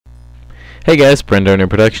Hey guys, Brendan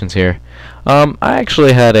Productions here. I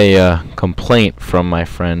actually had a complaint from my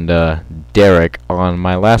friend Derek on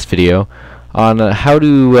my last video on how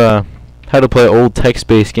to play old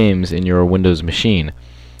text-based games in your Windows machine.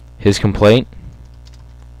 His complaint?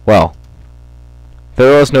 Well,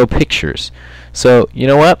 there was no pictures. So you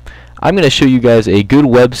know what? I'm going to show you guys a good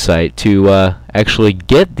website to actually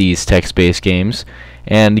get these text-based games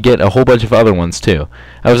and get a whole bunch of other ones too.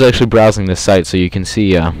 I was actually browsing this site so you can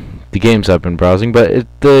see the games I've been browsing, but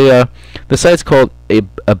the site's called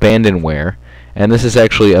Abandonware, and this is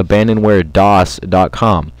actually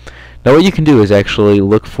abandonwaredos.com. Now what you can do is actually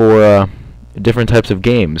look for different types of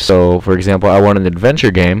games. So for example, I want an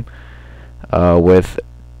adventure game with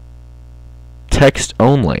text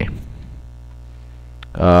only,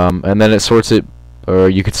 and then it sorts it, or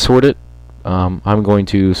you could sort it. I'm going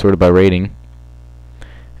to sort it by rating,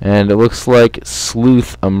 and it looks like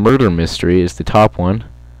Sleuth: A Murder Mystery is the top one.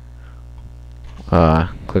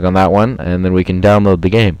 Click on that one, and then we can download the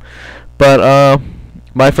game. But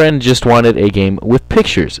my friend just wanted a game with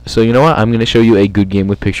pictures, so you know what? I'm going to show you a good game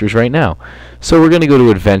with pictures right now. So we're going to go to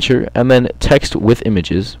Adventure, and then Text with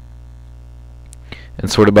Images,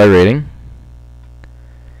 and sort it by rating.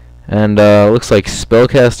 And looks like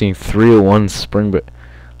Spellcasting 301 Spring, but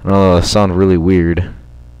I don't know, that sounds really weird.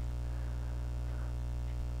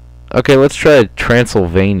 Okay, let's try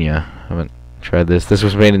Transylvania. I haven't tried this. This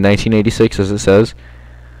was made in 1986, as it says.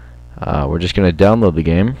 We're just going to download the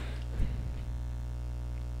game.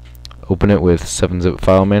 Open it with 7-zip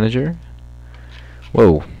file manager.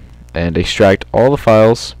 Whoa. And extract all the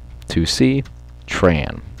files to C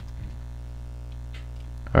Tran.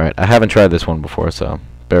 Alright, I haven't tried this one before, so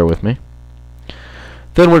bear with me.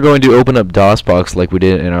 Then we're going to open up DOSBox like we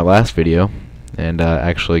did in our last video and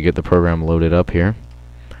actually get the program loaded up here.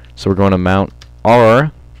 So we're going to mount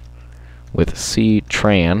R with C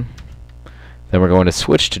Tran. Then we're going to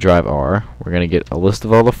switch to drive R. We're going to get a list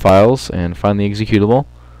of all the files and find the executable.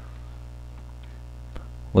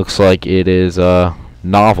 Looks like it is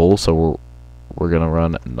novel, so we're going to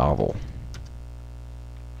run novel.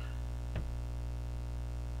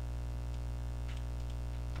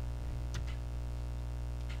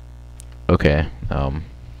 Okay,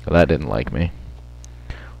 that didn't like me.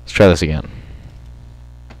 Let's try this again.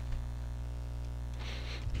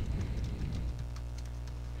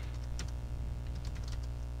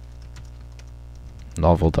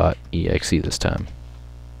 Novel.exe this time.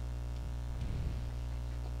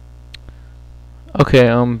 Okay,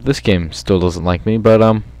 this game still doesn't like me, but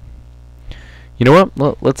you know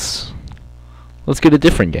what? Let's get a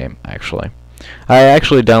different game. Actually, I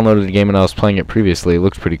actually downloaded a game and I was playing it previously. It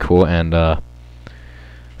looked pretty cool, and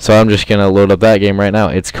so I'm just gonna load up that game right now.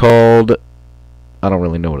 It's called, I don't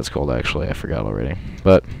really know what it's called actually. I forgot already,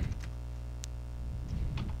 but.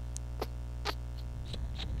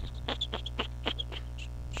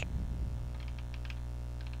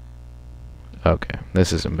 Okay,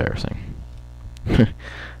 this is embarrassing.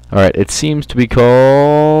 Alright, it seems to be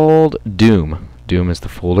called Doom. Doom is the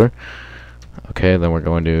folder. Okay, then we're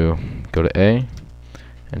going to go to A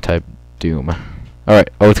and type Doom.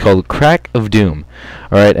 Alright, oh, it's called Crack of Doom.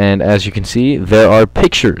 Alright, and as you can see, there are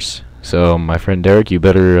pictures. So, my friend Derek, you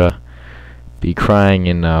better be crying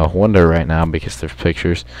in wonder right now because there's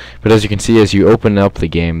pictures. But as you can see, as you open up the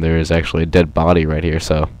game, there is actually a dead body right here,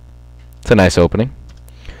 so it's a nice opening.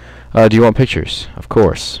 Do you want pictures? Of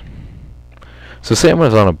course. So Sam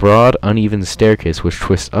was on a broad, uneven staircase which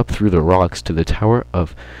twists up through the rocks to the Tower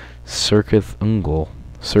of Cirith Ungol.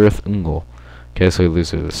 Okay, so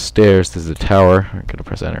these are the stairs. This is the tower. I'm gonna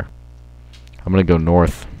press enter. I'm gonna go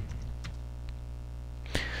north.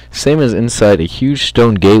 Sam is inside a huge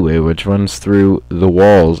stone gateway which runs through the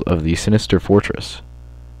walls of the sinister fortress.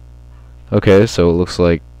 Okay, so it looks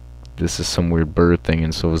like this is some weird bird thing,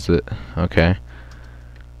 and so is it. Okay.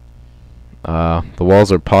 The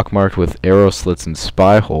walls are pockmarked with arrow slits and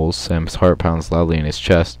spy holes. Sam's heart pounds loudly in his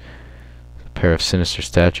chest. A pair of sinister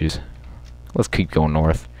statues. Let's keep going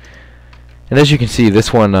north. And as you can see,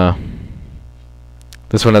 this one has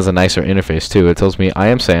a nicer interface too. It tells me I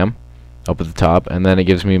am Sam up at the top, and then it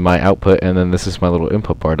gives me my output, and then this is my little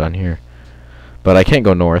input bar down here. But I can't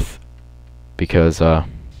go north because one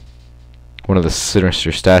of the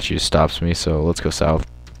sinister statues stops me. So let's go south.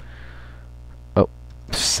 Oh,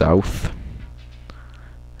 south.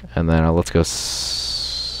 And then let's go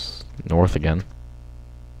north again.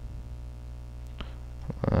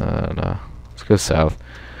 And let's go south.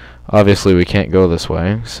 Obviously we can't go this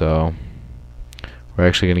way, so we're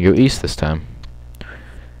actually going to go east this time.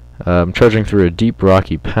 I'm trudging through a deep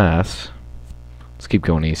rocky pass. Let's keep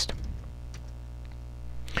going east.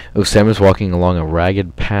 Oh, Sam is walking along a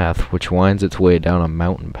ragged path which winds its way down a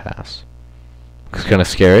mountain pass. Looks kind of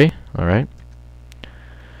scary. Alright.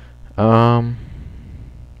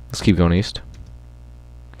 Let's keep going east.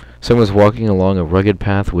 Sam was walking along a rugged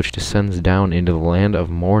path which descends down into the land of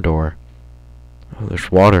Mordor. Oh,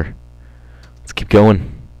 there's water. Let's keep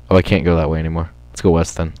going. Oh, I can't go that way anymore. Let's go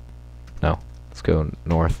west then. No, let's go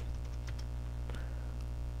north.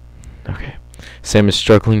 Okay. Sam is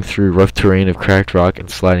struggling through rough terrain of cracked rock and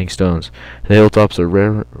sliding stones. The hilltops are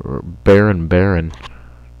barren.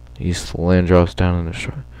 East the land drops down in the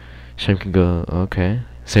shore. Sam can go. Okay.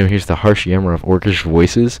 Sam hears the harsh yammer of orcish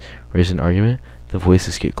voices raise an argument. The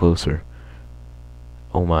voices get closer.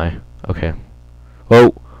 Oh my. Okay.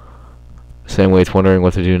 Oh! Sam waits, wondering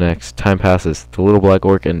what to do next. Time passes. The little black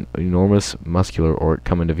orc and enormous muscular orc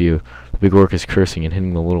come into view. The big orc is cursing and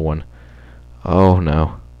hitting the little one. Oh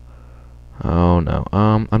no. Oh no.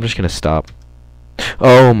 I'm just gonna stop.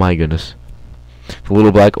 Oh my goodness. The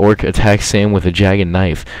little black orc attacks Sam with a jagged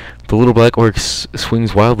knife. The little black orc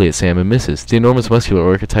swings wildly at Sam and misses. The enormous muscular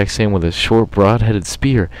orc attacks Sam with a short, broad-headed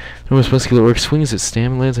spear. The enormous muscular orc swings at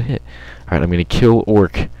Sam and lands a hit. Alright, I'm gonna kill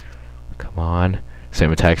orc. Come on.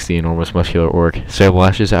 Sam attacks the enormous muscular orc. Sam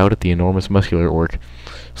lashes out at the enormous muscular orc.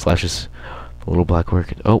 Slashes the little black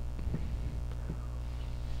orc. Oh.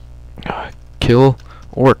 Kill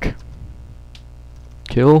orc.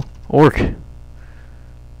 Kill orc.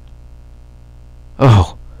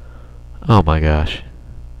 Oh. Oh my gosh.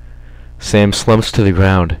 Sam slumps to the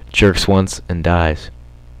ground, jerks once, and dies.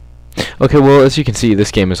 Okay, well, as you can see,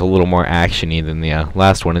 this game is a little more action-y than the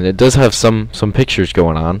last one, and it does have some pictures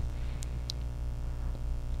going on.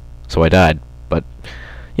 So I died, but,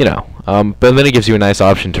 you know. But then it gives you a nice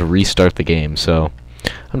option to restart the game, so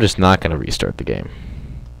I'm just not going to restart the game.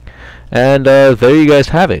 And there you guys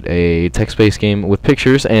have it, a text-based game with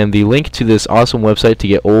pictures, and the link to this awesome website to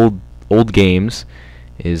get old games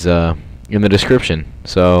is in the description.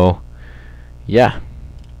 So, yeah.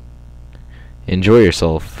 Enjoy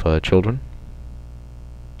yourself, children.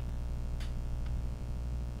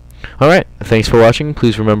 Alright, thanks for watching.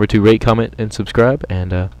 Please remember to rate, comment, and subscribe,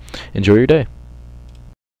 and enjoy your day.